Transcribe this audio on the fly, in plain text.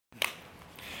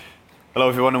Hello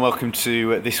everyone and welcome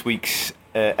to this week's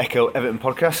Echo Everton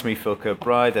podcast. Me, Phil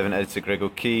Kirkbride, Everton editor Greg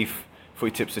O'Keefe,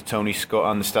 footy tipster Tony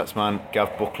Scott and the statsman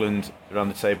Gav Buckland around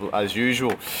the table as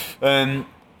usual.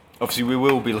 Obviously we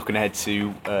will be looking ahead to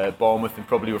Bournemouth and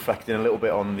probably reflecting a little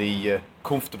bit on the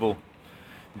comfortable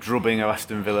drubbing of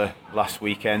Aston Villa last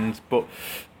weekend. But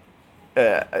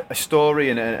a story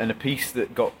and a piece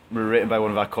that got written by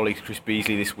one of our colleagues, Chris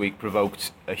Beasley, this week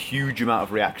provoked a huge amount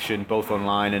of reaction, both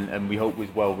online and we hope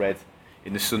was well read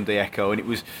in the Sunday Echo, and it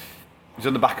was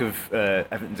on the back of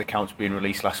Everton's accounts being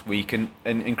released last week,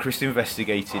 and Chris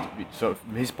investigated sort of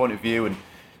from his point of view and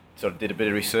sort of did a bit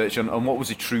of research on what was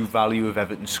the true value of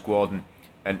Everton's squad,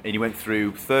 and he went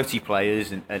through 30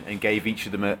 players and gave each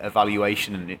of them a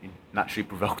valuation, and it naturally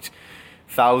provoked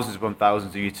thousands upon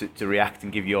thousands of you to react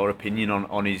and give your opinion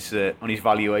on his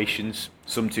valuations.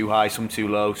 Some too high, some too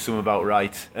low, some about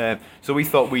right. So we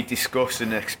thought we'd discuss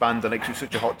and expand on it because it was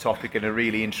such a hot topic and a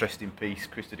really interesting piece.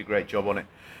 Chris did a great job on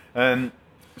it.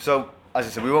 So as I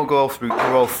said, we won't go through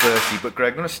all 30, but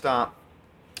Greg, I'm going to start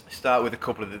with a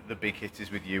couple of the big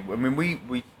hitters with you. I mean,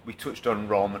 we touched on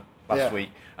Rom last week,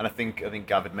 and I think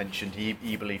Gav had mentioned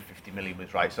he believed 50 million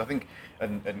was right. So I think,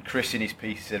 and Chris in his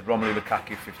piece said Romelu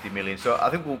Lukaku 50 million. So I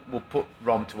think we'll put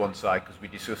Rom to one side because we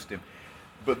discussed him.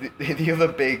 But the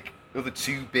other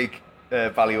two big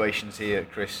valuations here,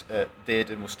 Chris did,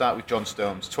 and we'll start with John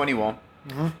Stones, 21,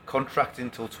 contract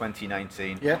until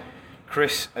 2019. Yeah.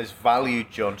 Chris has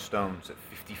valued John Stones at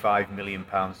 £55 million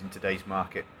in today's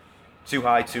market. Too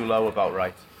high, too low, about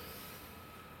right?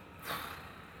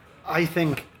 I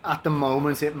think at the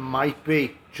moment it might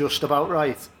be just about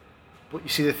right. But you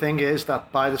see, the thing is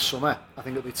that by the summer, I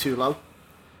think it'll be too low.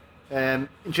 In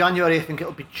January, I think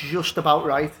it'll be just about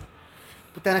right.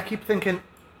 But then I keep thinking,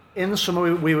 in the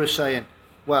summer we were saying,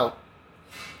 well,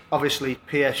 obviously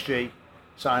PSG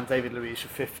signed David Luiz for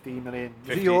 50 million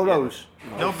euros.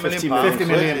 Yeah. No, 50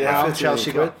 million pounds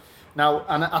Chelsea got. Now,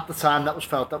 and at the time that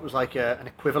was like an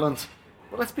equivalent.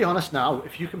 But let's be honest now,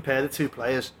 if you compare the two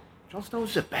players, John Stones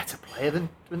is a better player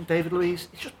than David Luiz.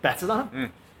 He's just better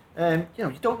than him.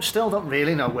 You still don't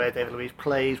really know where David Luiz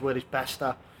plays, where he's best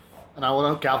at. And I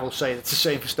know Gav will say it's the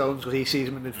same for Stones because he sees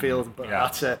him in midfield, but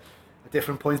that's a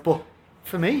different point. But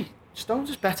for me, Stones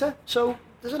is better. So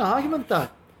there's an argument there.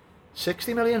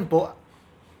 60 million, but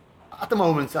at the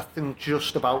moment, I think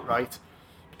just about right.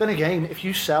 But then again, if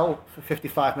you sell for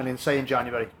 55 million, say in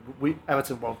January,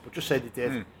 Everton won't, but just say they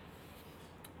did,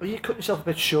 well, you cut yourself a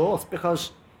bit short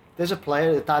because there's a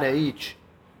player at that age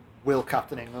will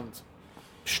captain England,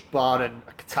 barring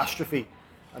a catastrophe,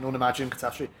 an unimagined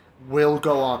catastrophe, will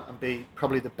go on and be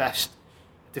probably the best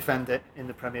defender in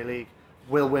the Premier League,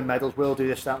 will win medals, will do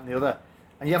this, that and the other.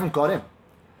 And you haven't got him,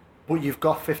 but you've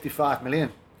got 55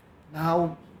 million.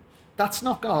 Now, that's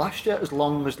not going to last you as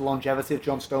long as the longevity of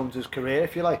John Stones' career,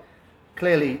 if you like.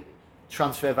 Clearly,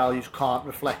 transfer values can't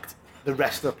reflect the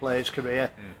rest of the player's career,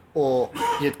 or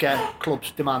you'd get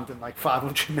clubs demanding like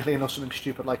 500 million or something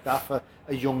stupid like that for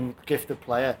a young, gifted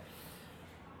player.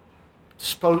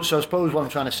 So I suppose what I'm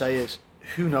trying to say is,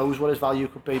 who knows what his value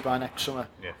could be by next summer?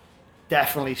 Yeah.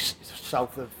 Definitely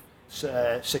south of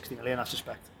 60 million, I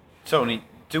suspect. Tony,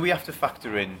 do we have to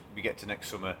factor in, we get to next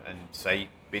summer and say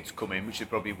bids come in, which they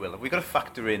probably will, have we got to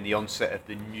factor in the onset of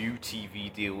the new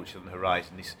TV deal which is on the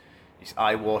horizon, this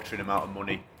eye-watering amount of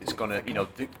money? It's going to,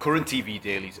 the current TV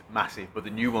deal is massive, but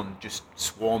the new one just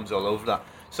swarms all over that.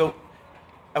 So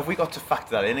have we got to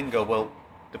factor that in and go, well,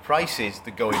 the prices,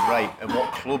 the going rate, and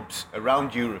what clubs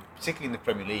around Europe, particularly in the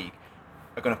Premier League,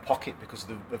 are going to pocket because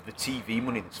of the TV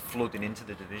money that's flooding into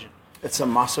the division? It's a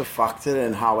massive factor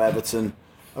in how Everton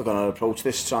are going to approach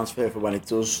this transfer for when it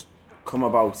does come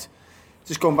about.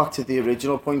 Just going back to the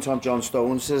original point on John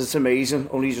Stones, it's amazing.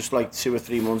 Only just like 2 or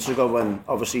 3 months ago, when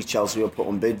obviously Chelsea were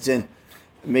putting bids in,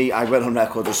 I went on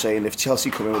record as saying if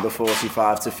Chelsea come in with a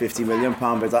 45 to 50 million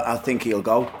pound bid, I think he'll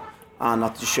go. And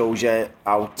that just shows you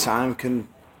how time can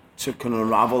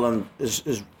unravel and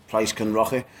his price can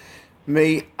rocket.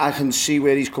 I can see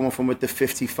where he's coming from with the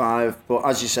 55, but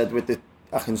as you said,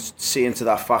 I can see into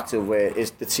that factor where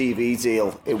it's the TV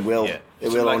deal. It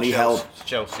will only help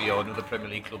Chelsea or another Premier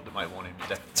League club that might want him.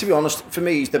 Definitely. To be honest, for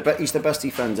me, he's the best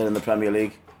defender in the Premier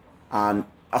League, and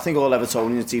I think all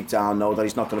Evertonians deep down know that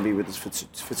he's not going to be with us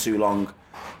for too long.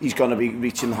 He's going to be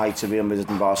reaching the heights of Real Madrid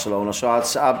and Barcelona. So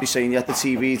I'd be saying the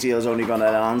TV deal is only going to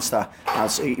enhance that.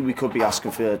 As we could be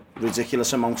asking for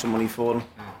ridiculous amounts of money for him.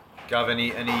 Gav,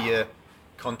 any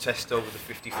contest over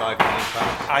the £55 million?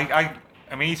 I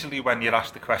immediately, when you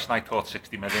asked the question, I thought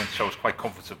 60 million, so I was quite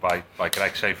comforted by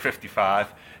Greg saying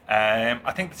 55.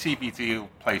 I think the TV deal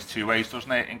plays two ways,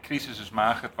 doesn't it? It increases his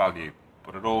market value,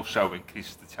 but it also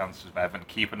increases the chances of Everton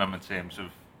keeping him in terms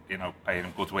of, paying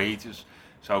him good wages.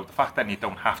 So the fact that you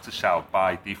don't have to sell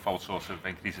by default sort of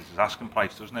increases his asking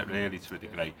price, doesn't it, really, to a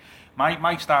degree?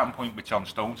 My starting point with John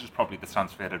Stones is probably the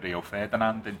transfer of Rio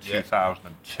Ferdinand in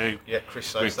 2002. Yeah, Chris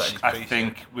says that in his I piece,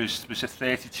 think was it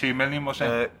 32 million, was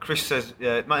it? Chris says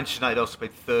Manchester United also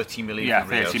paid 30 million yeah,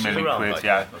 for Rio. 30 million quid,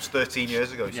 yeah. That was 13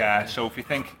 years ago. Yeah, so if you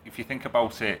think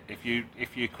about it, if you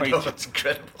equate that's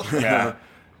incredible. Yeah.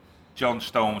 John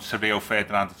Stones to Rio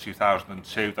Ferdinand in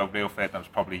 2002, though Rio Ferdinand was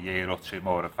probably a year or two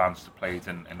more advanced to played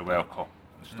in the World Cup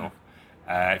and stuff.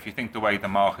 If you think the way the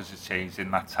market has changed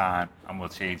in that time and will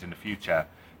change in the future,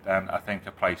 then I think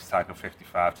a price tag of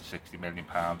 55 to 60 million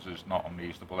pounds is not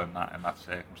unreasonable in that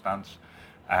circumstance.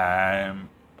 And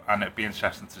it'd be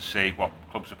interesting to see what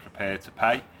clubs are prepared to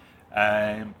pay,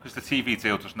 because the TV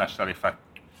deal doesn't necessarily affect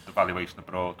the valuation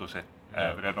abroad, does it?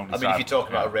 If you talk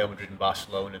about Real Madrid and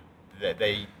Barcelona,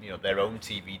 they their own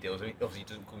TV deals, obviously it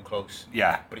doesn't come close.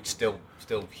 Yeah, but it's still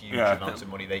huge amounts of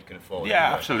money they can afford. Yeah,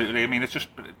 anyway. Absolutely. I mean,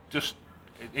 it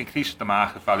increases the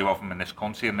market value of them in this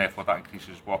country, and therefore that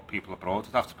increases what people abroad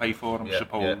have to pay for them, I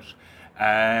suppose.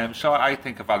 Yeah. So I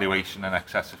think a valuation in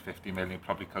excess of 50 million,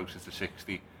 probably closer to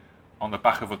 60, on the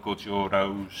back of a good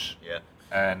Euros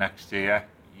next year.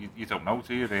 You don't know,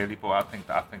 do you, really? But I think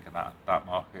in that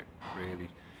market, really.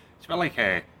 It's a bit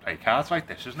like play cards like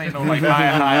this, isn't it? Like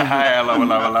higher,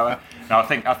 lower. No,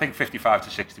 I think 55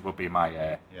 to 60 would be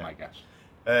my guess.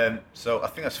 So I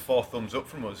think that's 4 thumbs up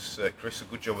from us, Chris. A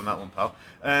good job on that one, pal.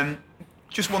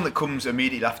 Just one that comes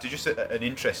immediately after, just an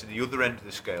interest at the other end of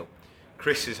the scale.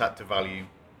 Chris has had to value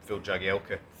Phil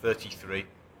Jagielka, 33,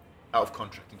 out of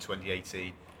contract in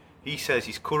 2018. He says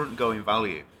his current going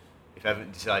value, if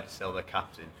Everton decided to sell their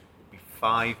captain,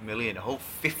 5 million, a whole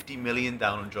 50 million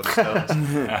down on John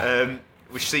Stones,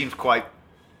 which seems quite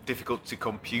difficult to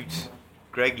compute.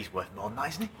 Greg, he's worth more than that,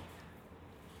 isn't he?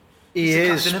 He's the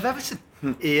is. captain of Everton.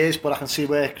 He is, but I can see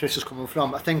where Chris is coming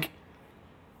from. I think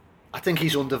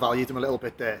he's undervalued him a little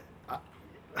bit there.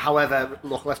 However,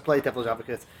 look, let's play devil's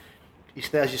advocate.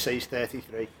 As you say, he's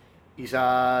 33. He's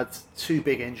had 2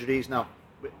 big injuries now,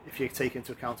 if you take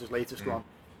into account his latest one,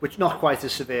 which not quite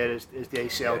as severe as the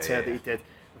ACL tear that he did,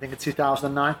 I think in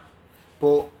 2009,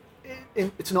 but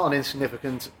it's not an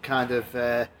insignificant kind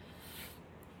of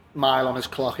mile on his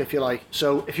clock, if you like.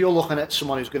 So if you're looking at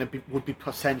someone who's would be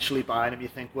potentially buying him, you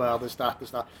think, well, there's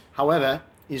that. However,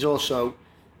 he's also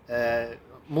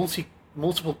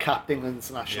multiple capped England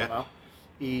international now.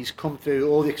 He's come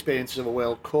through all the experiences of a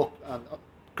World Cup, and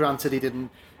granted, he didn't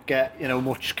get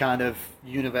much kind of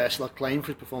universal acclaim for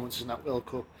his performances in that World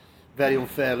Cup. Very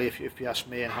unfairly, if you ask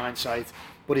me, in hindsight.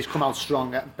 But he's come out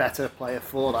stronger and better player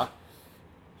for that.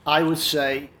 I would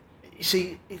say, you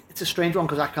see, it's a strange one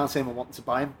because I can't say I'm wanting to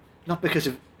buy him. Not because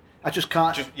of, I just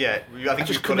can't. I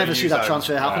think could never see that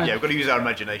transfer happening. Yeah, we've got to use our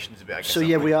imaginations a bit, I guess. So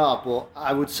yeah, we are, but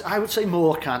I would say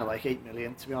more kind of like 8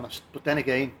 million, to be honest. But then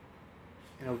again,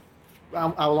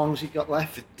 how long has he got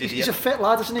left? He's a fit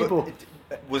lad, isn't he? But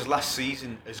was last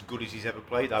season as good as he's ever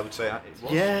played? I would say it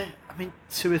was. Yeah, I mean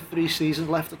 2 or 3 seasons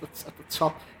left at the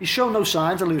top. He's shown no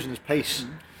signs of losing his pace.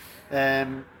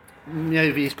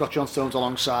 Maybe he's got John Stones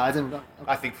alongside him.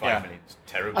 I think 5 million is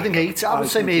terrible. I think 8. I would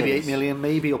say maybe 8 million,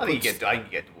 maybe. I think you get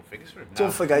double figures for him.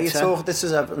 Don't forget, this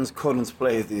is Everton's current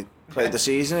play the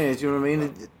season. Do you know what I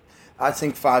mean? I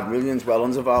think 5 million is well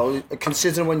undervalued.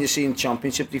 Considering when you're seeing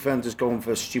Championship defenders going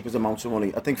for stupid amounts of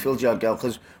money, I think Phil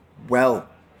Jagielka's well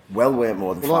worth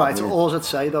more than 5 million. All I'd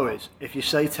say though is, if you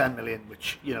say 10 million,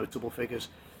 which double figures,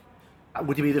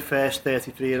 would you be the first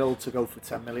 33-year-old to go for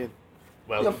 10 million?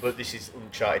 Well, but this is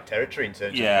uncharted territory in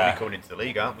terms of money coming into the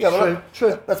league, aren't we? Yeah,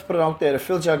 true. Let's put it out there. If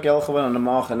Phil Jagielka went on the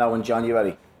market now in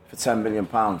January for £10 million,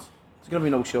 there's going to be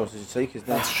no shortage of takers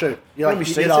there. That's true. Your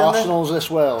Arsenals of this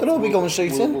world. They'll all be going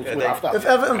straight in.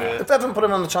 If Everton put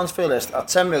him on the transfer list at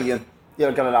 10 million,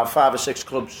 you're going to have 5 or 6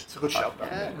 clubs. It's a good shout.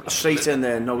 Straight in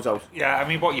there, no doubt. Yeah, I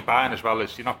mean, what you're buying as well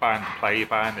is you're not buying the player, you're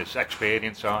buying this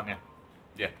experience, aren't you?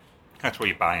 Yeah. That's what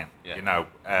you're buying.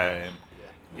 Yeah.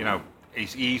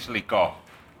 He's easily got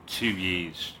 2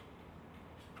 years,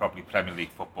 probably Premier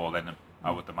League football in him,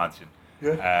 I would imagine.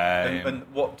 Yeah. And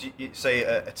what do you say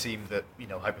a team that,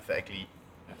 hypothetically,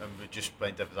 and we're just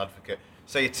playing devil's advocate,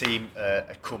 say a team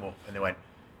had come up and they went,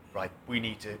 right, we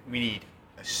need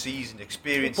a seasoned,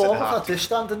 experienced centre-half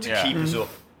to keep us up.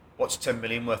 What's 10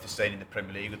 million worth of staying in the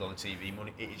Premier League with all the TV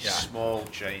money? It is small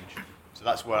change. So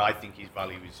that's where I think his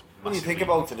value is massively. When you think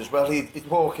about it as well, he's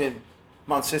walking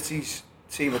Man City's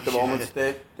team at the moment.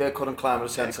 They're current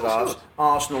climate centre-halves.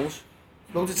 Arsenal's.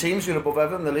 Loads of teams who are above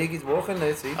Everton in the league, he's walking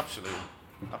their team.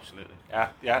 Absolutely.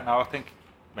 Yeah, no, I think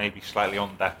maybe slightly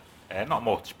under, not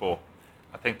much, but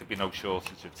I think there'd be no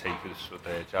shortage of takers for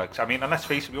the Jags. I mean, and let's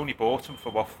face it, we only bought them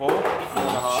for what, 4?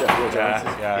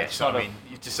 Yeah. So I mean,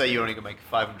 to say you're only going to make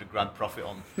 $500,000 profit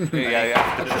on the man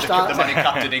who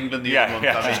captained England the other month.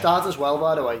 I mean. Start as well,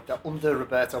 by the way, that under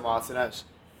Roberto Martinez,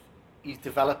 he's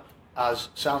developed, as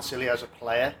sounds silly, as a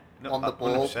player on the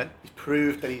ball. 100%. He's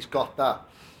proved that he's got that,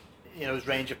 his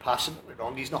range of passing. Don't get me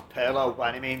wrong, he's not Pirlo by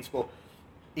any means, but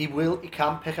he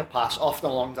can pick a pass off the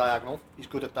long diagonal. He's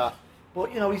good at that. But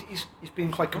he's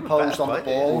been quite composed on the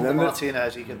ball. The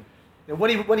Martinez, he can, when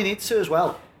he needs to as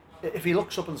well. If he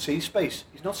looks up and sees space,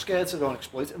 he's not scared to go and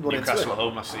exploit it and run into it. Newcastle at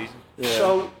home last season. Yeah.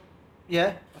 So,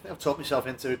 I think I've talked myself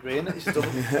into agreeing that he's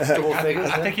double figures.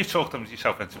 I think you talked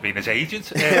yourself into being his agent.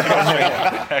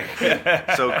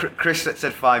 So Chris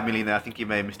said 5 million there. I think he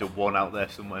may have missed a 1 out there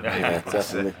somewhere. Maybe. Yeah,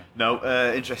 definitely.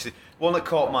 Interesting. One that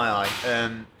caught my eye,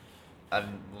 and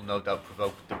will no doubt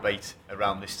provoke debate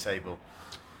around this table.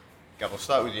 Gav, I'll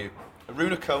start with you.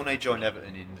 Aruna Kone joined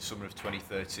Everton in the summer of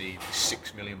 2013 for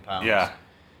 £6 million. Yeah.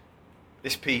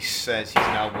 This piece says he's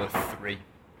now worth 3.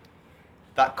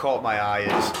 That caught my eye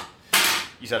as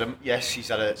he's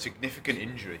had a significant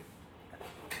injury,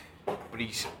 but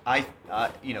he's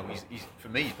for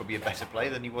me he's probably a better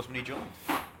player than he was when he joined.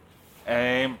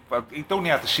 Well, he's only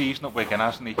had the season at Wigan,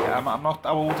 hasn't he? I'm not.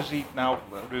 How old is he now?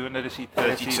 Aruna, is he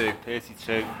 32?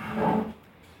 32.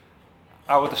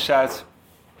 I would have said.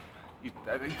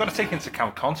 You've got to take into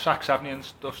account contracts, haven't you, and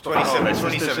stuff.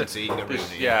 2017,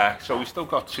 yeah. So we've still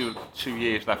got two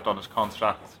years left on his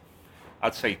contract.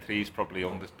 I'd say 3 is probably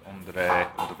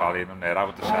undervaluing him there. I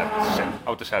would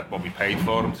have said what we paid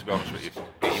for him. To be honest with you,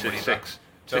 6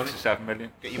 or 7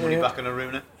 million. Get your money back on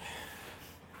Aruna.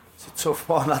 It's a tough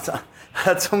one. I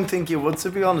don't think you would, to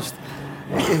be honest.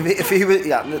 If he was,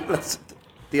 that's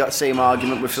the same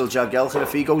argument with Phil Jagielka.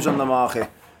 If he goes on the market,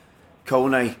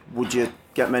 Kone, would you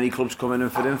get many clubs coming in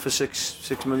for him for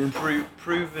 6 million?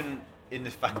 Proven in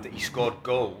the fact that he scored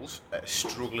goals at a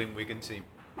struggling Wigan team.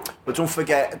 But don't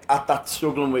forget, at that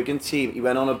struggling Wigan team, he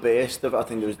went on a burst of, I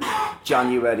think it was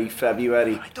January,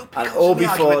 February, and all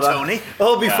before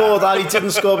that, he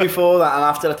didn't score before that, and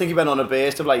after, I think he went on a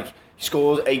burst of he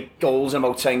scored 8 goals in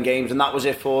about 10 games, and that was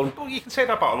it for him. Well, you can say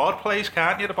that about a lot of players,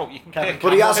 can't you?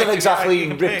 But he hasn't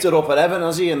exactly ripped it up at Everton,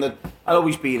 has he? And I'd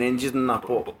always been injured and that.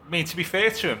 But I mean, to be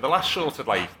fair to him, the last sort of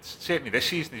certainly this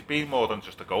season, he's been more than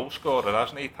just a goal scorer,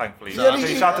 hasn't he? Thankfully,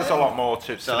 he's added a lot more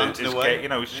to his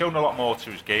game. He's shown a lot more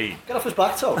to his game. Get off his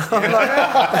back, Tom.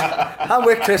 I'm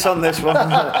with Chris on this one.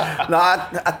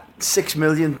 At 6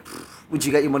 million, would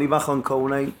you get your money back on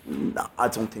Kone? No, I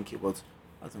don't think you would.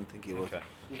 Okay.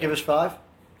 You give us 5?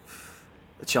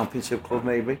 A championship club,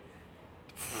 maybe.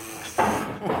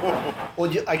 Well,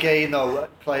 again, though,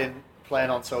 playing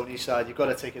on Tony's side, you've got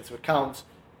to take into account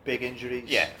big injuries.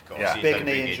 Yeah, of course. Yeah. Big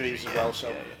knee injuries as well.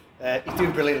 So he's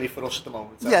doing brilliantly for us at the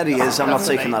moment. Yeah, he is. I'm not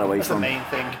taking that away from him.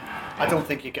 That's the main thing. I don't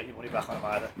think you get your money back on him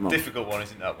either. No. Difficult one,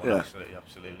 isn't that one? Yeah.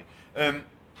 Absolutely.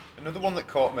 Another one that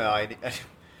caught my eye,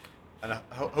 and I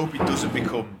hope it doesn't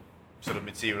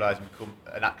materialise and become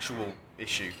an actual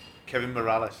issue. Kevin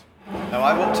Morales. Now,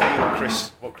 I won't tell you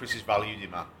what Chris has valued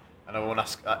him at, and I want to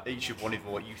ask each of one of you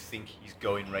what you think his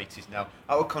going rate is now.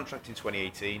 Our contract in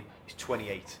 2018 is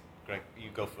 28. Greg, you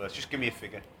go first. Just give me a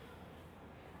figure.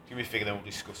 Then we'll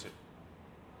discuss it.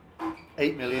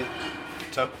 8 million.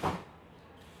 So?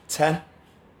 10.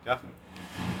 Yeah.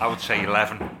 I would say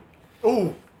 11.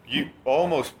 Oh, you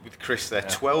almost with Chris there.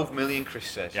 12 million, Chris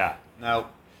says. Yeah. Now,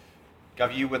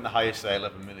 Gav, you went the highest there,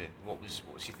 11 million. What was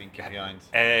he thinking behind?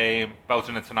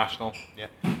 Belgian international. Yeah.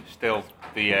 Still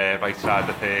the right side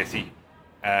of 30.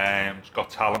 He's got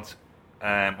talent,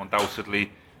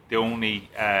 undoubtedly. The only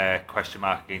question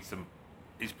mark against him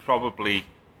is probably,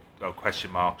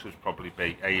 question marks would probably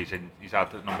be A, he's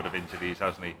had a number of injuries,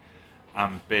 hasn't he?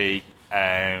 And B,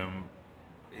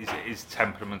 his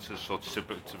temperament as such, in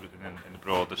the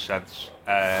broader sense.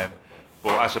 But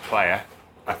as a player,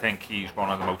 I think he's one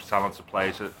of the most talented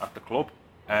players at the club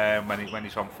when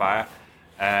he's on fire.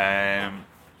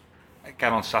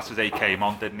 Again on Saturday he came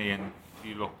on, didn't he? And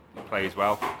he plays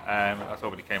well. I thought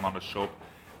when he came on as sub,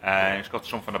 he's got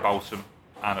something about him,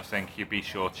 and I think you'd be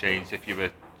shortchanged if you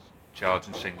were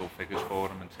charging single figures for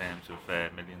him in terms of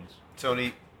millions.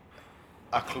 Tony,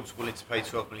 are clubs willing to pay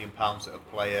 £12 million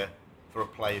for a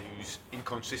player who's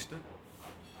inconsistent?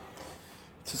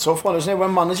 It's a tough one, isn't it?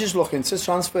 When managers look into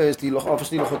transfers, they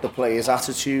obviously look at the player's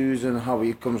attitude and how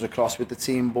he comes across with the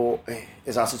team, but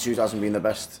his attitude hasn't been the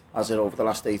best, has it, over the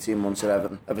last 18 months at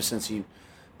Everton? Ever since he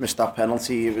missed that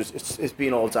penalty, it's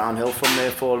been all downhill from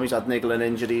there for him. He's had niggling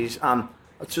injuries, and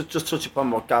just touch upon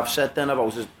what Gav said then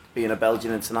about his being a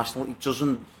Belgian international. He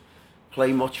doesn't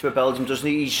play much for Belgium, doesn't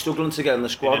he? He's struggling to get in the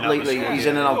squad lately. He's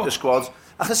in and out the squad.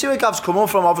 I can see where Gav's coming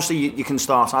from. Obviously, you can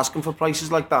start asking for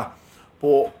prices like that,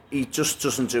 but he just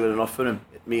doesn't do it enough for him.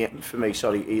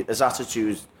 His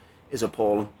attitude is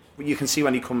appalling. But you can see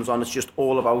when he comes on, it's just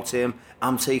all about him.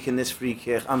 I'm taking this free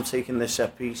kick. I'm taking this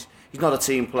set piece. He's not a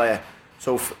team player.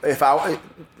 So if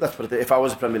I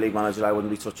was a Premier League manager, I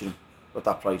wouldn't be touching him at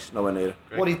that price. Nowhere near it.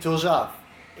 What he does have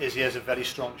is he has a very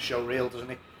strong show reel, doesn't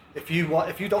he? If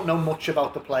you don't know much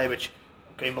about the player, which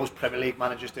most Premier League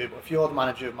managers do, but if you're the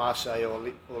manager of Marseille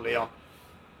or Lyon,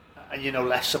 and you know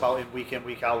less about him week in,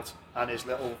 week out, and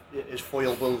his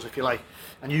foibles, if you like,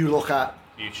 and you look at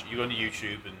you go on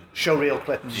YouTube and show reel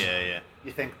clips,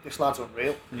 you think this lad's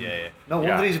unreal. No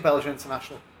wonder he's a Belgian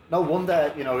international. No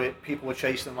wonder people were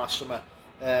chasing him last summer.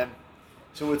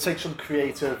 So it would take some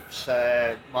creative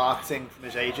marketing from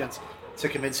his agent to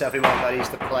convince everyone that he's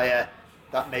the player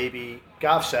that maybe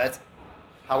Gav said.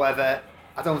 However,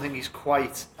 I don't think he's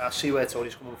quite. I see where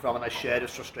Tony's coming from, and I share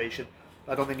his frustration.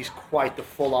 I don't think he's quite the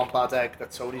full-on bad egg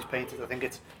that Tony's painted. I think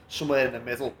it's somewhere in the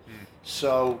middle.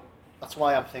 So that's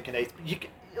why I'm thinking 8.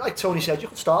 Like Tony said, you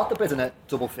could start the bid in at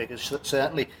double figures.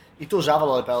 Certainly, he does have a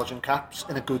lot of Belgian caps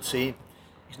in a good team.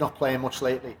 He's not playing much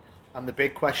lately, and the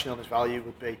big question on his value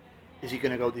would be: is he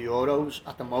going to go the Euros?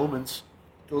 At the moment,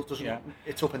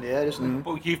 it's up in the air, isn't it?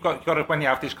 But you've got to, when you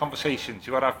have these conversations,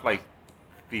 you've got to have like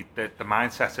the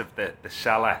mindset of the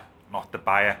seller, not the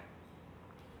buyer.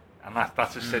 And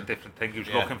that's a different thing. Who's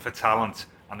looking for talent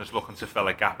and is looking to fill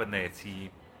a gap in their team,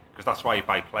 because that's why you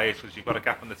buy players, because you've got a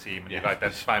gap in the team and you've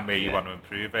identified where you want to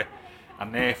improve it,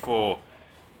 and therefore,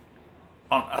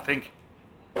 I think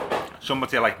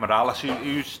somebody like Morales,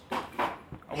 who's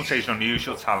I wouldn't say he's an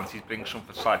unusual talent, he brings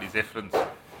something slightly different.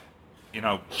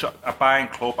 So a buying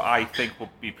club, I think,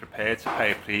 will be prepared to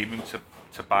pay a premium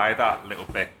to buy that little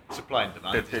bit. Supply and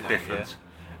demand. The difference.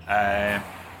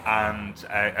 And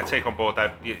I take on board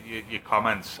your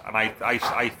comments, and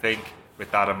I think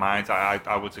with that in mind,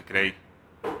 I would agree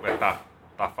with that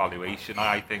valuation.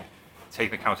 I think,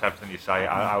 taking account of everything you say,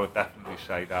 I would definitely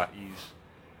say that he's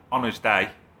on his day.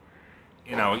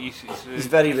 He's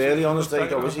very rarely on his day,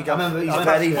 though, is he? He's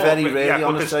very rarely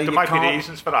on his day. There might be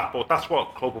reasons for that, but that's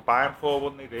what club will buy him for,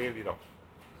 wouldn't he? Really, though.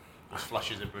 There's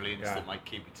flashes of brilliance that might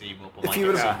keep a team up.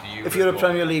 If you're a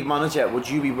Premier League manager, would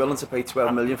you be willing to pay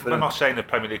 12 million for him? I'm not saying the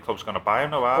Premier League club's going to buy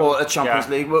him, no. Or a Champions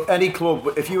League. Well, any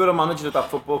club. If you were a manager of that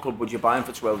football club, would you buy him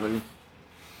for 12 million?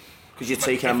 Because you're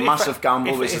taking a massive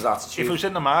gamble with his attitude. If it was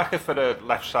in the market for a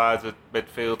left-sided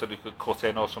midfielder who could cut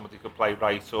in, or somebody who could play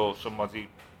right, or somebody,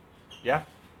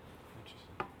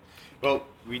 Well,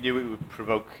 we knew it would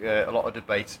provoke a lot of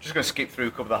debate. Just going to skip through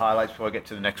a couple of the highlights before I get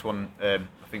to the next one. I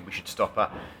think we should stop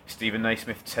at Stephen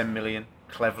Naismith, 10 million.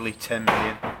 Cleverly, 10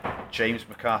 million. James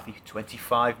McCarthy,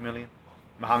 25 million.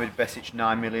 Mohamed Besic,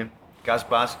 9 million.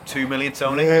 Gazbaz, 2 million,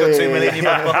 Tony. You've got 2 million in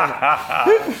your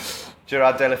back.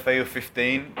 Gerard Deulofeu,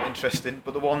 15. Interesting.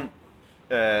 But the one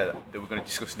that we're going to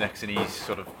discuss next, and he's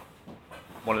sort of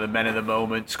one of the men of the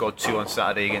moment, scored 2 on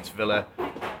Saturday against Villa.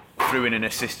 Threw in an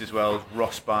assist as well,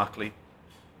 Ross Barkley,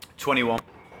 21,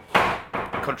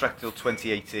 contract till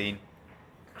 2018.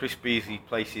 Chris Beasley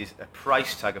places a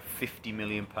price tag of £50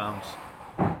 million.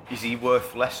 Is he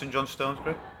worth less than John Stones,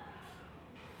 Greg?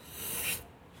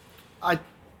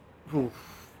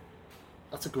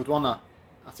 That's a good one.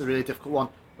 That's a really difficult one.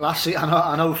 Last season,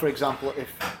 I know. For example,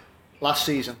 if last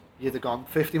season you'd have gone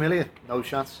 50 million, no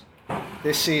chance.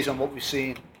 This season, what we've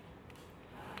seen.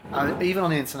 And even on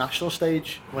the international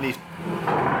stage, when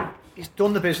he's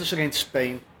done the business against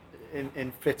Spain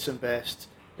in fits and bursts,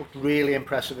 looked really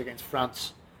impressive against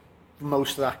France for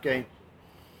most of that game.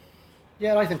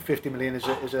 Yeah, I think 50 million is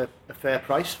a fair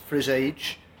price for his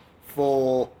age,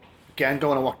 for, again,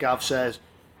 going on what Gav says,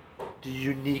 the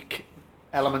unique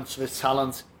elements of his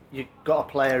talent. You've got a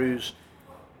player who's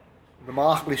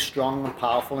remarkably strong and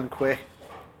powerful and quick,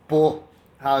 but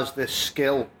has this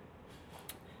skill.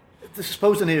 I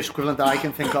suppose the nearest equivalent that I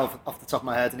can think of off the top of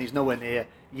my head, and he's nowhere near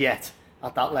yet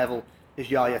at that level, is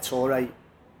Yaya Toure.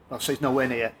 Well, so he's nowhere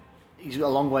near. He's a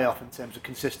long way off in terms of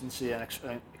consistency and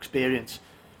experience.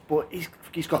 But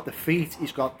he's got the feet,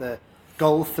 he's got the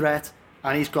goal threat,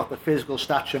 and he's got the physical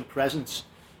stature and presence.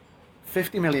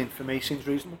 50 million for me seems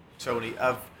reasonable. Tony,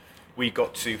 have we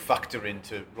got to factor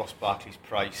into Ross Barkley's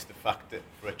price the fact that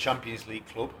for a Champions League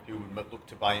club who would look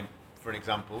to buy him, for an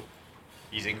example,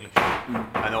 he's English,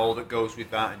 and all that goes with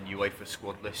that, and UEFA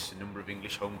squad lists, a number of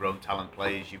English homegrown talent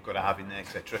players you've got to have in there,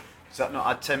 etc. Does that not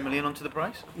add 10 million onto the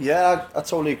price? Yeah, I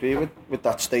totally agree with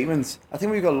that statement. I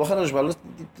think we've got to look at it as well.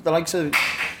 The likes of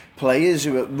players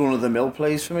who are run-of-the-mill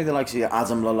players for me. They're like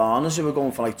Adam Lallana's who are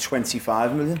going for like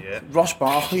 25 million. Yeah. Ross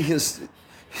Barkley is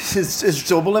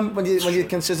double him when you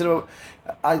consider.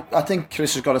 I think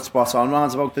Chris has got it spot on.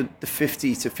 Round about the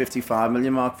 50 to 55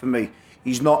 million mark for me.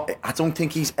 He's not. I don't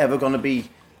think he's ever going to be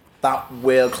that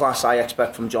world class I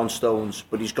expect from John Stones,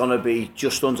 but he's going to be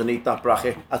just underneath that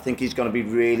bracket. I think he's going to be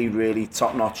really, really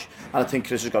top notch, and I think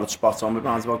Chris has got it spot on with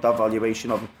round about that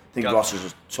valuation of him. I think Ross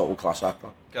is a total class actor.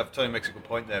 Gav, Tony makes a good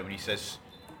point there when he says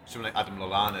something like Adam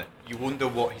Lallana. You wonder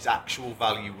what his actual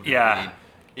value would have been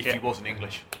if he wasn't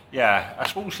English. Yeah, I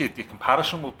suppose the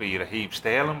comparison would be Raheem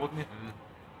Sterling, wouldn't it?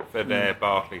 For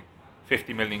Barkley,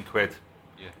 50 million quid.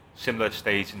 Yeah. Similar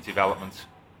stage in development.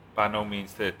 By no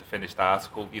means the finished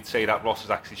article. You'd say that Ross has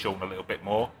actually shown a little bit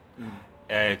more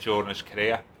during his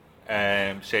career.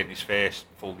 Certainly his first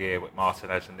full year with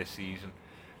Martinez in this season.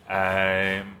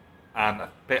 And I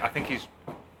think he's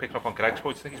picking up on Greg's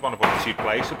point. I think he's one of only 2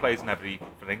 players who plays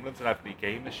for England in every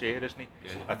game this year, isn't he?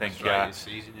 Yeah, I think that's right, this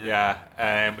season,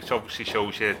 which obviously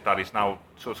shows you that he's now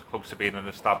sort of close to being an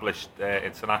established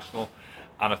international.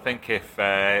 And I think if,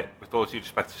 with all due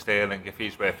respect to Sterling, if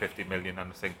he's worth 50 million,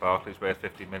 and I think Barkley's worth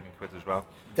 50 million quid as well.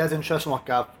 Dead interesting what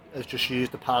Gav has just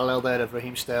used the parallel there of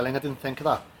Raheem Sterling. I didn't think of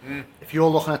that. If you're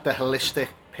looking at the holistic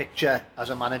picture as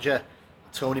a manager,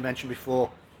 Tony mentioned before,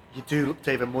 you do,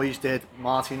 David Moyes did,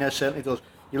 Martinez certainly does,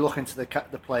 you look into the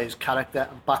player's character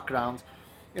and background.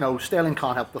 You know, Sterling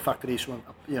can't help the fact that he's from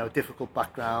a difficult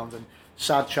background and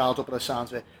sad childhood by the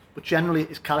sounds of it. But generally,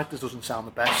 his character doesn't sound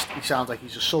the best. He sounds like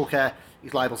he's a sulker,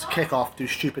 he's liable to kick off, do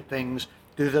stupid things,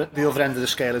 do the other end of the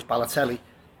scale is Balotelli.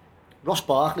 Ross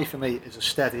Barkley, for me, is a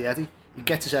steady Eddie. He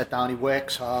gets his head down, he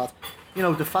works hard. You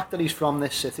know, the fact that he's from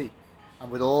this city, and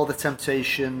with all the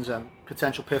temptations and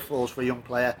potential pitfalls for a young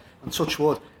player, and touch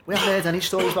wood, we haven't heard any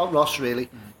stories about Ross, really.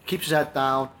 He keeps his head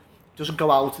down, doesn't go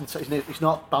out, and he's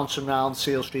not bouncing around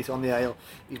Seal Street on the ale.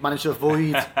 He's managed to avoid...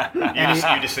 You'd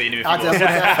have seen him if he was.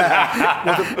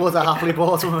 Would have happily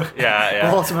bought him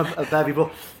a bevy,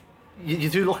 but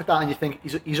you do look at that and you think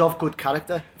he's of good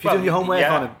character. If you're doing your homework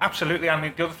on him. Absolutely. I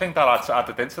mean, the other thing that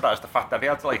added into that is the fact that he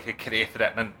had like a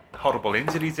career-threatening horrible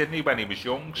injuries, didn't he, when he was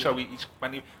young? So he was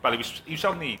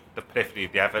on the periphery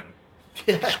of the Everton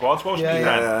squad, wasn't he?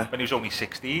 Then, when he was only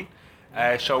 16.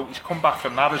 So he's come back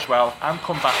from that as well, and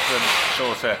come back from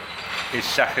sort of his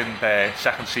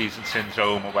second season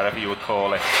syndrome, or whatever you would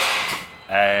call it.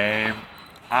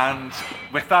 And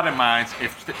with that in mind,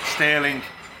 if Sterling is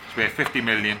worth 50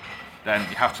 million, then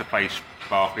you have to place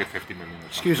Barkley at 50 million.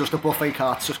 Excuse us, the buffet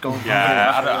cart's just going.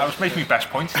 I was making my best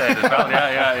points there as well.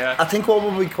 Yeah. I think what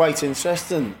would be quite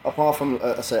interesting, apart from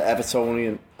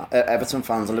Everton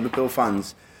fans and Liverpool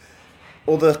fans,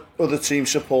 other team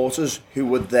supporters, who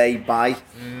would they buy?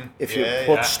 If you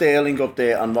put Sterling up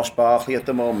there and Ross Barkley at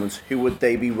the moment, who would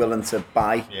they be willing to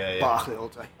buy? Barkley all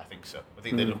day. I think so. I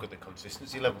think they look at the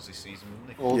consistency levels this season,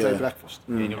 wouldn't they? All day breakfast.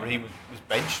 You know, Raheem was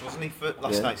benched, wasn't he, for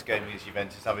last night's game against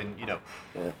Juventus, having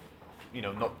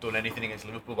not done anything against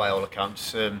Liverpool by all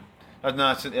accounts. I don't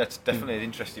know, that's definitely an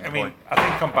interesting point. I mean, I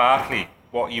think on Barkley,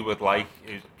 what you would like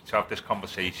is to have this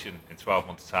conversation in 12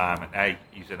 months' time, and A,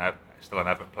 he's still an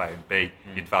Everton player, and B,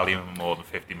 you'd value him more than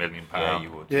 £50 million. Yeah, you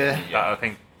would. I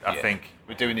think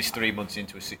we're doing this 3 months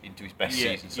into his best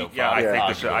season so far. Yeah,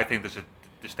 I think there's a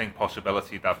distinct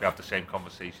possibility that if we have the same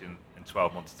conversation in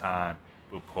 12 months' time,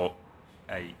 we'll put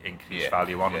a increased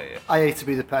value on it. I hate to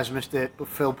be the pessimist there, but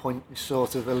Phil Point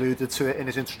sort of alluded to it in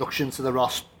his introduction to the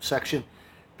Ross section,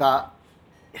 that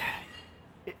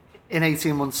in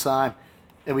 18 months' time,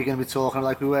 are we going to be talking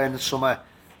like we were in the summer?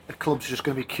 The club's just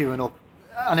going to be queuing up,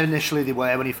 and initially they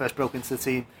were when he first broke into the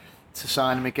team, to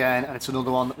sign him again, and it's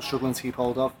another one that we're struggling to keep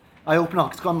hold of. I hope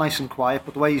not. It's gone nice and quiet,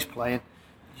 but the way he's playing,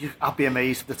 I'd be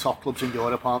amazed if the top clubs in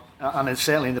Europe aren't, and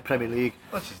certainly in the Premier League,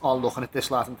 are looking at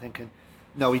this lad and thinking,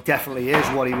 no, he definitely is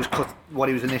what he was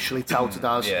initially touted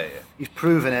as. He's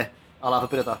proven it. I'll have a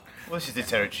bit of that. Well, this is the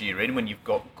territory you're in when you've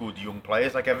got good young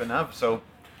players like Everton have. So,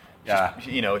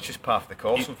 it's just part of the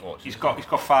course, unfortunately. He's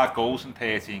got 5 goals in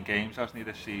 13 games, hasn't he,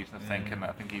 this season? I think, and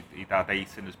I think he'd had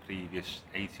 8 in his previous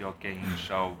 80-odd games.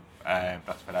 So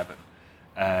that's for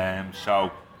Everton. So,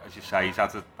 as you say, he's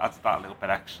added that little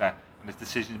bit extra, and his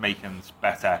decision making's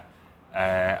better.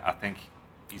 I think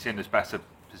he's in his better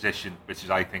position, which is,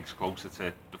 I think, closer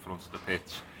to the front of the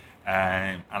pitch,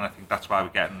 and I think that's why we're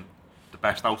getting the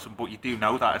best out of him. But you do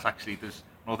know that there's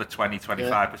another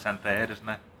 20-25% there, isn't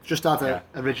there? Just had an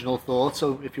original thought,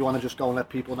 so if you want to just go and let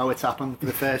people know it's happened for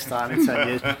the first time in 10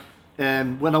 years.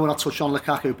 We're not touching on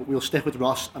Lukaku, but we'll stick with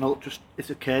Ross, and it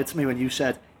occurred to me when you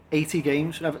said 80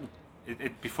 games for Everton.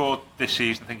 before this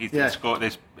season, I think he scored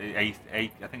this eight.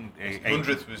 I think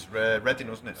 100th was Reading,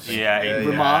 wasn't it? If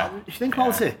you think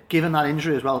about it, given that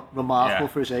injury as well, remarkable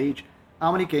for his age.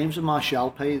 How many games have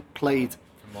Martial played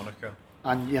for Monaco?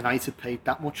 And United paid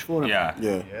that much for him.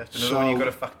 So you've got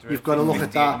to factor in. You've got to look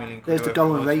at that. There's the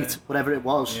going rate, whatever it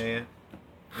was.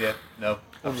 No,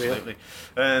 absolutely.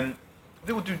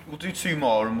 We'll do two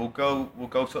more, and we'll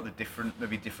go to the different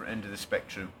end of the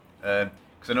spectrum.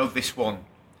 Because I know this one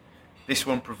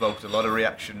provoked a lot of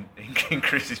reaction in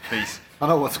Chris's piece. I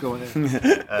know what's going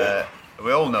on.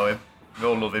 We all know him. We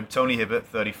all love him. Tony Hibbert,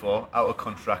 34, out of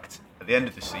contract at the end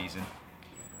of the season.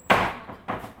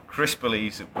 Chris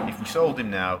believes that if we sold him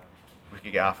now, we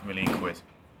could get £500,000.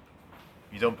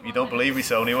 You don't believe me,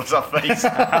 Tony? What's that face?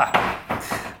 I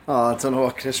don't know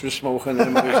what Chris was smoking when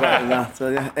he was writing that.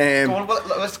 Go on, well,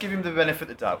 let's give him the benefit of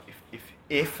the doubt.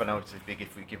 If I know it's a big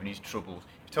if, given his troubles,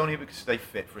 if Tony Hibbert could stay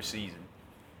fit for a season,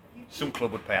 some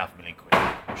club would pay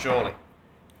 £500,000, surely.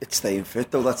 It's staying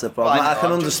fit though, that's the problem. I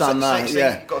can understand that. He's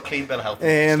got a clean bill of health,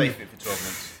 stay fit for 12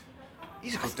 months.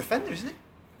 He's a good defender, isn't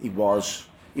he?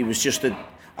 He was just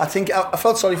I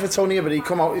felt sorry for Tony, but he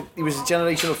was a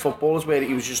generation of footballers where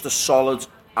he was just a solid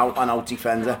out-and-out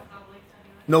defender.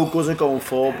 No good at going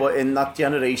forward, but in that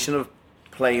generation of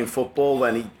playing football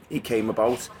when he came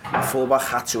about, the fullback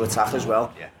had to attack as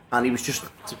well. Yeah. And he was just,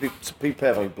 to be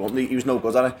perfectly blunt, he was no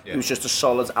good at it. Yeah. He was just a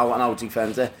solid out-and-out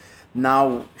defender.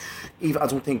 Now, I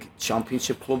don't think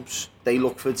championship clubs, they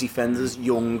look for defenders,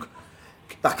 young,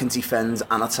 that can defend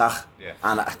and attack. Yeah.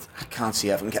 And I can't see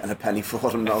Everton getting a penny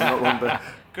for him now. Not one bit.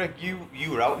 Greg,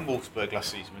 you were out in Wolfsburg last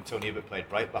season when Tony Hibbert played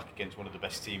right back against one of the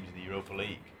best teams in the Europa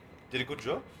League. Did a good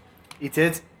job? He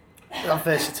did. That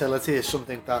versatility is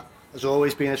something that has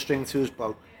always been a string to his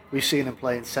bow. We've seen him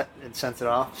play in centre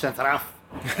half.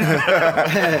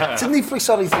 Didn't he play?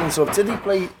 Sorry to interrupt. Did he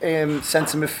play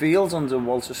centre midfield under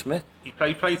Walter Smith? He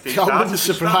played. That wouldn't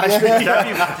surprise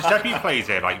me. He plays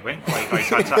there right wing.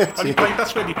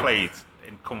 That's where he played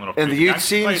in coming up. In the youth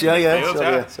teams,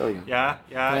 yeah.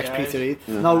 Peter Reid.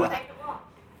 No.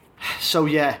 So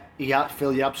yeah,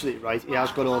 Phil, you're absolutely right. He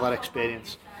has got all that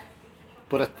experience,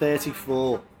 but at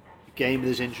 34, game with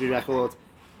his injury record,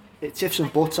 it's ifs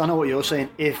and buts. I know what you're saying.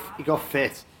 If he got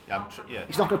fit,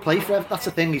 he's not going to play for Everton. That's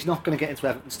the thing. He's not going to get into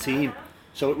Everton's team.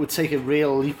 So it would take a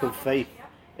real leap of faith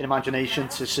in imagination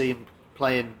to see him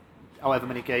playing however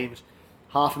many games.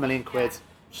 £500,000.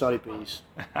 Sorry, bees.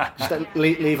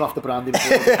 Leave off the branding.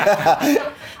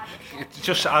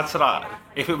 Just to add to that,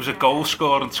 if it was a goal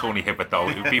scorer and Tony Hibbert though,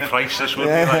 it would be priceless,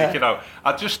 wouldn't it?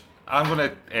 Like, I'm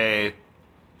going to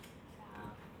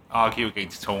argue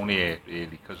against Tony here, really,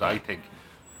 because I think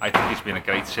he's been a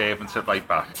great servant at right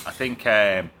back. I think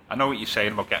I know what you're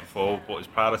saying about getting forward, but his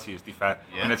priority is defend.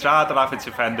 Yeah. And it's harder having a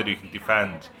defender who can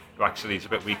defend, who actually is a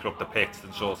bit weaker up the pitch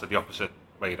than sort of the opposite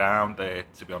way round, to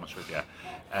be honest with you.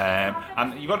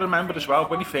 And you've got to remember as well,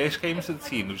 when he first came into the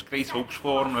team, there was great hopes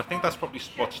for him, and I think that's probably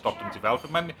what stopped him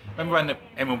developing. Remember when him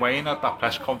and Wayne had that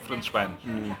press conference when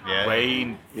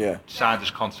Wayne signed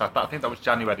his contract? I think that was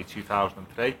January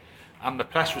 2003, and the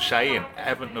press was saying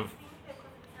Everton have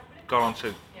gone on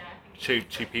to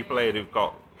two people here who've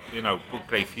got, good,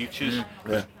 great futures.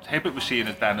 Hibbert was seen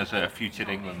as a future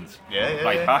England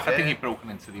right back. I think he'd broken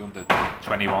into the under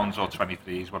 21s or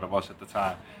 23s, what it was at the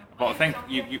time. But I think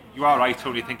you are right,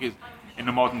 Tony. I think in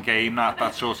the modern game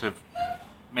that sort of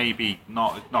maybe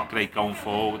not great going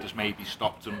forward has maybe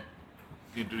stopped him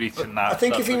reaching that. I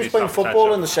think if he was playing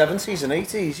football in the 70s and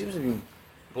 80s, he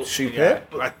was superb.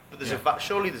 Yeah, but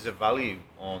surely there's a value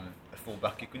on a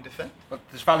fullback you can defend. But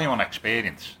there's value on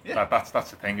experience. Yeah. That's the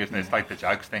thing, isn't it? It's like the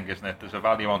Jags thing, isn't it? There's a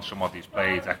value on somebody who's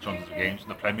played X hundreds of games in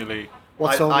the Premier League.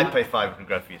 I'd pay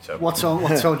 £500,000 for you, Tony. What's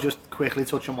on, just quickly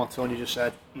touch on what Tony just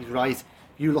said. He's right.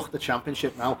 You look at the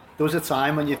Championship now, there was a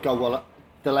time when you'd go, well,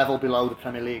 the level below the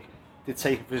Premier League, they'd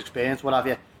take him for his experience, what have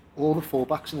you. All the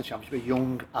fullbacks in the Championship are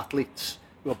young athletes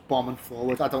who are bombing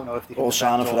forward. I don't know if they can... All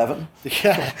signing for Everton.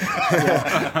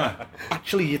 Yeah.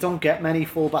 Actually, you don't get many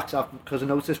fullbacks out, because I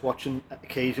notice watching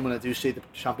occasion when I do see the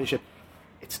Championship,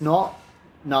 it's not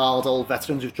gnarled old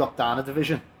veterans who've dropped down a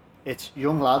division. It's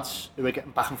young lads who are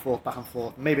getting back and forth.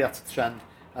 Maybe that's a trend,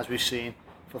 as we've seen,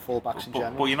 for fullbacks in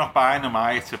general. But you're not buying them,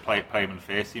 are you, to play them in the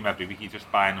first team every week? You're just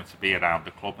buying them to be around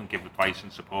the club and give advice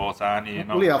and support, aren't you?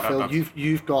 Well, yeah, Phil,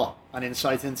 you've got an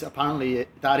insight into, apparently,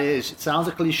 it sounds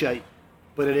a cliche,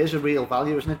 but it is a real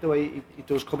value, isn't it, the way he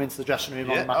does come into the dressing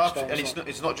room on match day. And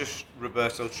it's not just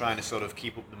Roberto trying to sort of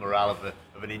keep up the morale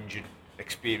of an injured,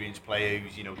 experienced player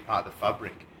who's, part of the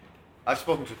fabric. I've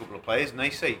spoken to a couple of players and they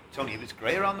say, Tony, it's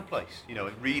great around the place, and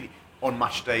really on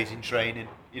match days in training,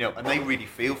 and they really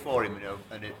feel for him,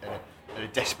 and and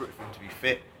are desperate for him to be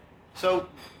fit. So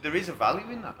there is a value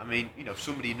in that. I mean,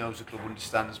 somebody who knows the club,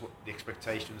 understands what the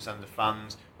expectations, understands the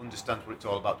fans, understands what it's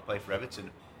all about to play for Everton.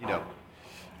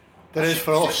 There is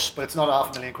for us, but it's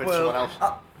not £500,000 for someone else.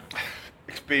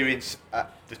 Experience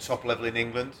at the top level in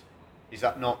England, is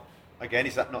that not? Again,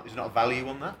 is not a value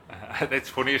on that? It's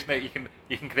funny, isn't it?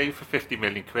 You can crave for 50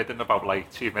 million quid in about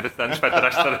like 2 minutes, then spend the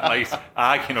rest of the night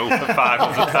arguing over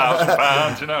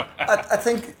 £500,000. I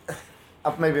think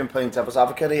I've maybe been playing devil's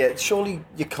advocate here. Surely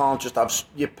you can't just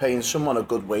you're paying someone a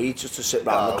good wage just to sit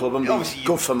around the club and be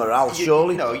good for morale.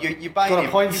 Surely, you're buying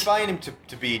him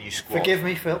to be in your squad. Forgive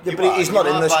me, Phil. Yeah, but he's not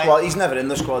in the squad. He's never in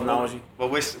the squad now, is he? Well,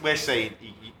 we're saying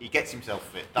he gets himself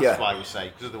fit. That's why we say,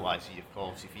 because otherwise, of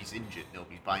course, if he's injured,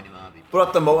 nobody's buying him, are they? But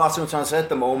at the moment, that's what I'm trying to say. At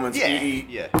the moment,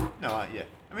 I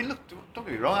mean, look, don't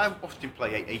get me wrong. I watched him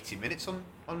play 80 minutes on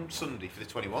Sunday for the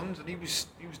 21s, and he was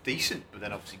decent. But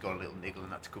then obviously got a little niggle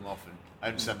and had to come off. And I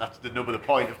understand that's the nub of the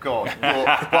point, of course. But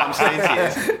what I'm saying to you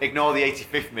is, ignore the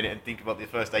 85th minute and think about the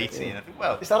first 80. And I think,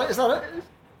 well, is that it?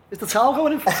 Is the towel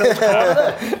going in for Phil's corner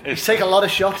there? He's taking a lot of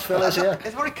shots, Phil, is here.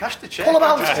 He's already cashed the check. Pull him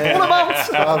out!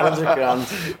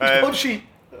 £500,000. Right. Punchy.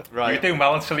 Right. You were doing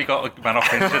well until he got went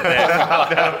off into there.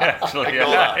 Actually,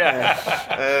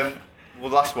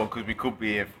 well, last one, because we could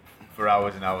be here for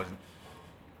hours and hours.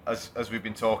 As we've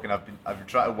been talking, I've been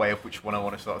trying to weigh up which one I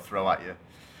want to sort of throw at you.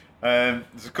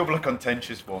 There's a couple of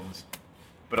contentious ones,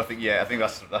 but I think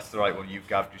that's the right one.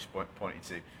 Gav just pointed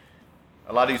to.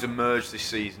 A lad who's emerged this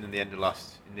season in the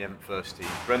Everton first team,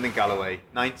 Brendan Galloway,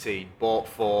 19, bought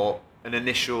for an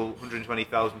initial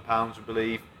 £120,000, I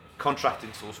believe, contract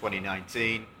until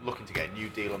 2019, looking to get a new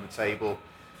deal on the table.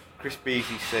 Chris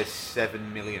Beasley says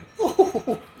 £7 million.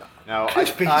 Now, I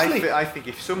think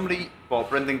if somebody bought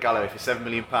Brendan Galloway for £7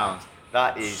 million,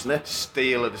 that is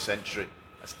steal of the century.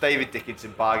 That's David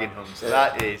Dickinson bargain hunt. So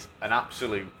that is an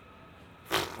absolute.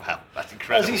 Well, that's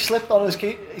incredible. Has he slipped on his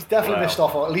key? He's definitely missed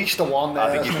off at least the one there.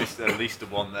 I think he missed at least the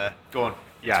one there. Go on,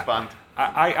 expand.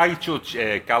 I judge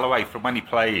Galloway from when he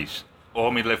plays.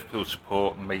 All my Liverpool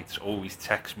supporting mates always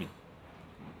text me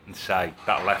and say,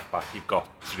 that left back you've got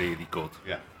is really good.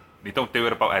 Yeah. They don't do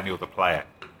it about any other player.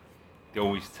 They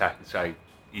always text and say,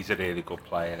 he's a really good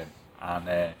player.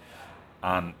 And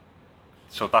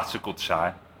so that's a good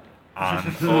sign. And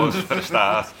us for a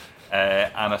start.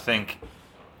 And I think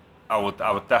I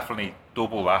would definitely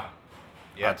double that.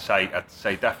 Yeah. I'd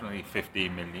say definitely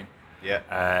 15 million.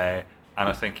 Yeah. And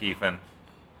I think even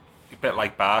a bit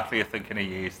like Barkley, I think in a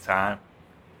year's time,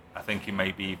 I think he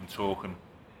may be even talking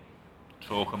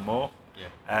more.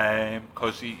 Yeah.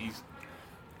 Because he's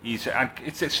and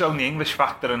it's only English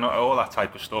factor and all that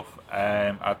type of stuff.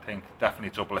 I think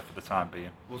definitely double it for the time being.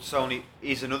 Well, Tony,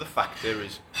 is another factor,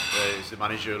 as the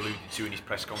manager alluded to in his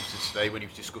press conference today when he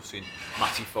was discussing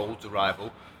Matty Fold's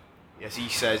arrival. As he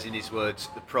says in his words,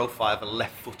 the profile of a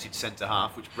left-footed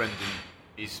centre-half, which Brendan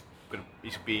is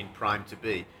being primed to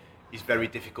be, is very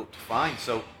difficult to find.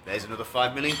 So there's another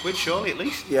 £5 million, surely, at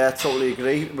least. Yeah, I totally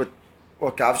agree with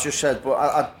what Gav's just said, but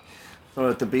I don't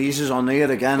know, the bees is on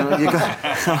here again. You've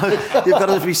got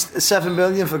to be 7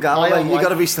 million for Galloway. You've got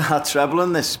to be start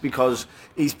trebling this because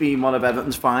he's been one of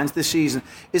Everton's finds this season.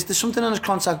 Is there something on his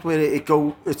contract where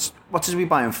it's what does we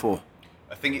buy him for?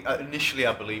 I think initially,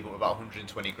 I believe, it was about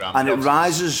 120 grand. And it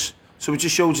rises, so it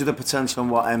just shows you the potential on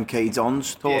what MK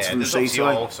Don's thoughts from the there's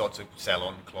all sorts of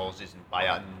sell-on clauses and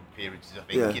buyout appearances. I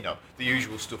think the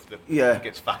usual stuff that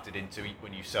gets factored into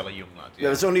when you sell a young lad. Yeah,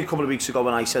 there's only a couple of weeks ago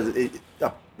when I said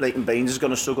that Leighton Baines is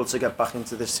going to struggle to get back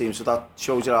into this team, so that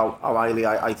shows you how highly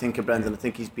I think of Brendan. I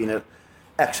think he's been an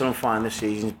excellent find this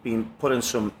season. He's been put in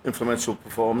some influential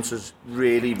performances.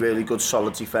 Really, really good,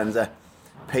 solid defender,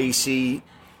 pacey.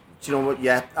 Do you know what?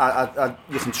 Yeah,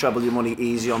 you can treble your money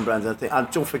easy on Brendan. I think.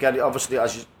 And don't forget, obviously,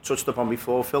 as you touched upon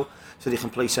before, Phil, so you can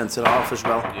play centre half as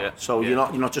well. Yeah. So you're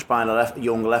not just buying a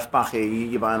young left back here.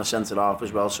 You're buying a centre half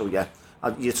as well. So yeah,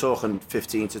 you're talking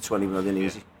 15 to 20 million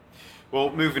easy.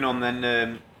 Well, moving on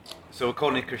then. So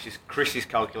according to Chris's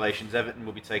calculations, Everton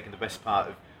will be taking the best part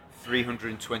of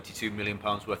 £322 million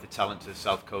worth of talent to the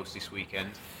South Coast this weekend.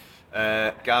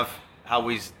 Gav, how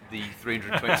is the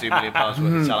 £322 million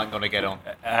worth of talent going to get on?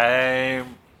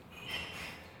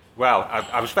 Well,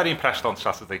 I was very impressed on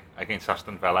Saturday against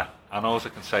Aston Villa, and all I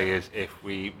can say is if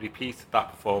we repeat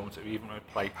that performance, or even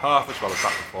play half as well as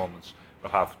that performance,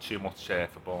 we'll have too much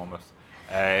for Bournemouth.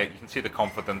 You can see the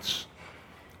confidence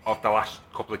of the last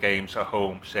couple of games at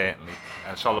home, certainly,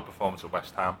 and solid performance at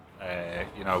West Ham,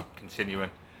 continuing.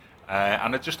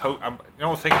 And I just hope, I'm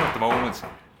thinking at the moment,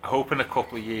 I hope in a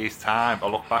couple of years' time, I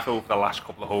look back over the last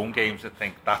couple of home games and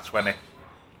think that's when it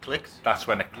clicked. That's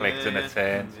when it clicked and it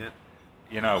turned.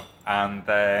 Yeah. And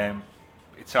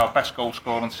it's our best goal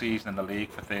scoring season in the league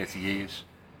for 30 years.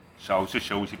 So it just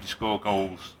shows if you score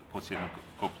goals, it puts you in a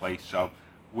good place. So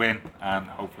win, and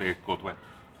hopefully a good win.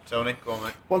 Tony, go on,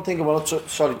 mate. One thing I want to,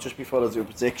 sorry, just before I do a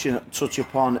prediction, touch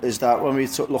upon is that when we're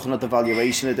looking at the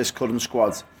valuation of this current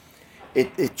squad,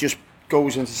 it just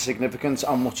goes into significance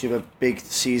how much of a big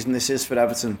season this is for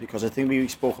Everton, because I think we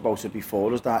spoke about it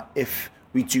before, is that if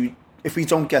we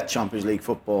don't get Champions League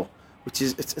football, which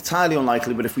is it's highly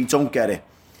unlikely, but if we don't get it,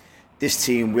 this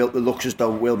team it looks as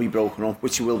though will be broken up,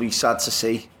 which will be sad to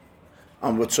see.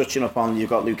 And we're touching upon, you've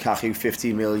got Lukaku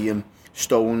 50 million,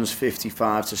 Stones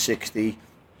 55 to 60,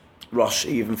 Ross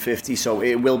even 50, so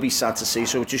it will be sad to see.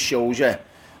 So it just shows you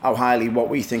how highly what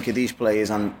we think of these players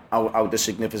and how the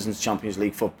significance Champions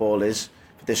League football is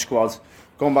for this squad.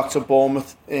 Going back to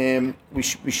Bournemouth, we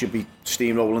should be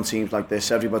steamrolling teams like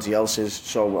this. Everybody else is,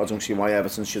 so I don't see why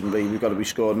Everton shouldn't be. We've got to be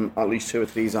scoring at least 2 or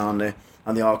 3 down there,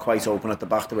 and they are quite open at the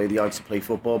back the way they like to play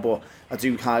football. But I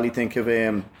do highly think of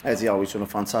Eddie Howe's done a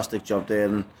fantastic job there,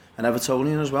 and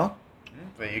Evertonian as well.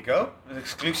 There you go, an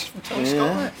exclusive from Tony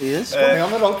Scott. Yeah, he is. Got me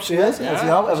on the ropes, he is. Eddie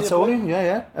Howe, Evertonian,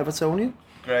 yeah, Evertonian.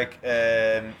 Greg,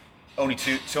 only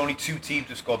two teams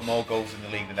have scored more goals in the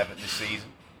league than Everton this season,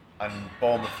 and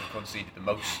Bournemouth have conceded the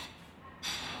most.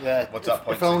 Yeah. What's that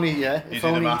point? If only, yeah. You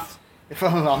do the math. If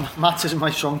only, maths isn't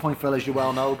my strong point, Phil, as you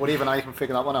well know, but even I can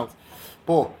figure that one out.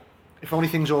 But if only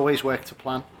things always work to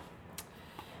plan.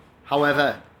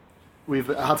 However, we've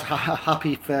had a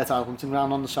happy fertile hunting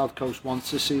ground on the south coast once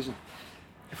this season.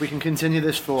 If we can continue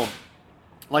this form,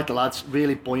 like the lads,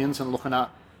 really buoyant and looking at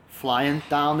flying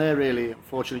down there, really,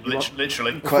 unfortunately.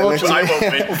 Literally. Quite literally. I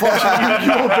won't be. Unfortunately,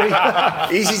 you won't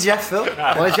be. Easy Jeff, Phil.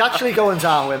 Well, he's actually going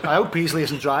down with. I hope Beasley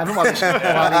isn't driving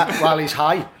while he's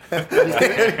high.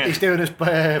 He's doing his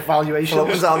valuation.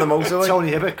 Floating down the motorway. Tony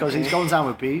Hibbert, because he's going down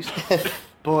with bees.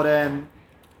 But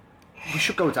we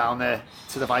should go down there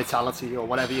to the Vitality or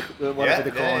whatever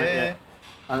they call it. Yeah.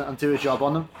 And do a job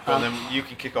on them. Well, then you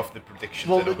can kick off the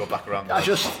predictions and we'll go back around.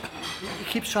 He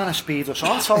keeps trying to speed us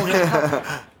on, Tony.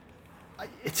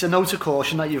 It's a note of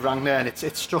caution that you rang there, and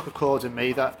it struck a chord in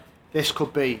me that this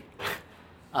could be,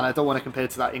 and I don't want to compare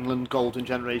it to that England golden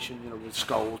generation, with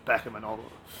Scholes, Beckham and all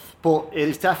that, but it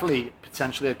is definitely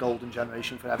potentially a golden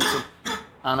generation for Everton.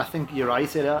 And I think you're right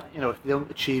here, if they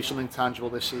don't achieve something tangible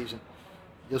this season,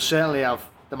 you'll certainly have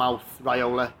the mouth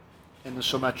Raiola in the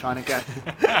summer trying to get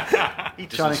he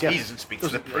doesn't speak to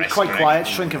the press. He's quite quiet,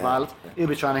 shrinking violet. He'll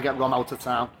be trying to get Ron out of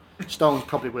town. Stones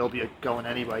probably will be going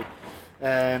anyway.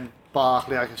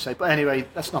 Barkley, I can say. But anyway,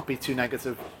 let's not be too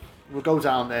negative. We'll go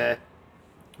down there,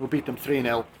 we'll beat them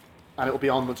 3-0, and it'll be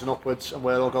onwards and upwards, and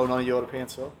we're all going on a European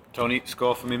tour. Tony,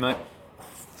 score for me, mate.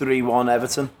 3-1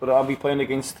 Everton, but I'll be playing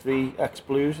against 3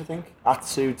 ex-Blues, I think.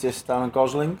 Atsu, Distan and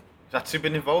Gosling. Has Atsu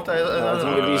been involved? I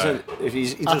don't know if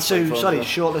he's Atsu, sorry,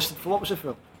 shortlisted for what was it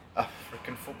for?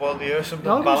 African Football of the Year or something?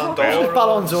 No, Ballon d'Or. it was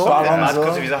Ballon d'Or. That's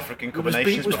because of his African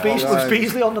combinations. Was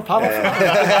Beasley on the panel?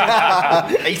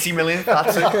 80 million,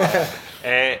 Atsu.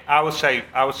 I would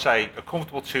say a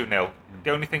comfortable 2-0.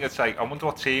 The only thing I'd say, I wonder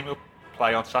what team will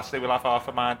play on Saturday. We'll have half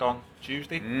a mind on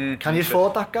Tuesday. Can you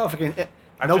afford that, Gav?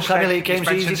 No Premier League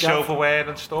games easy, silverware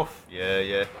and stuff.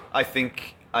 Yeah. I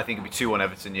think it'll be 2-1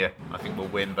 Everton. Yeah, I think we'll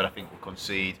win, but I think we'll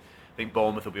concede. I think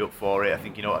Bournemouth will be up for it. I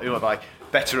think like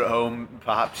better at home,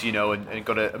 perhaps, and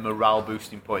got a morale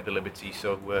boosting point at the Liberty.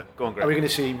 So go on, Greg. Are we going to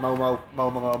see Mo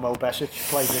Besic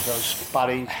play because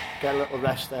Barry get a little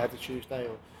rest there to Tuesday?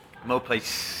 Or? Mo played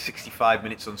 65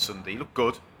 minutes on Sunday. He looked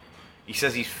good. He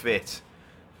says he's fit,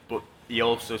 but he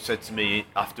also said to me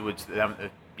afterwards that they have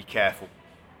to be careful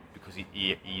because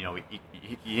he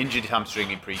injured his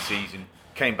hamstring in pre-season,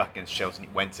 came back against Chelsea and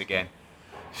it went again.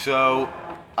 So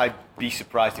I'd be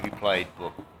surprised if he played,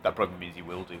 but that probably means he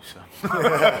will do so.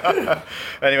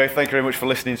 Anyway, thank you very much for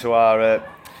listening to our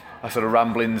sort of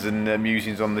ramblings and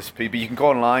musings on this piece. But you can go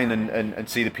online and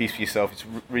see the piece for yourself. It's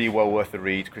really well worth a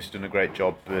read. Chris has done a great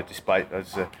job, despite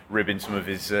us ribbing some of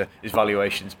his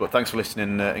valuations. But thanks for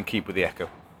listening and keep with the Echo.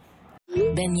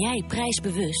 Ben jij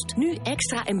prijsbewust? Nu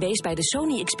extra MB's bij de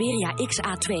Sony Xperia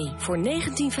XA2. Voor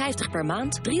 €19,50 per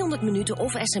maand, 300 minuten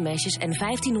of sms'jes en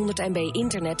 1500 MB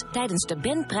internet tijdens de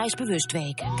Ben Prijsbewust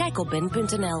Week. Kijk op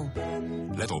ben.nl.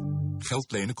 Let op,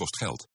 geld lenen kost geld.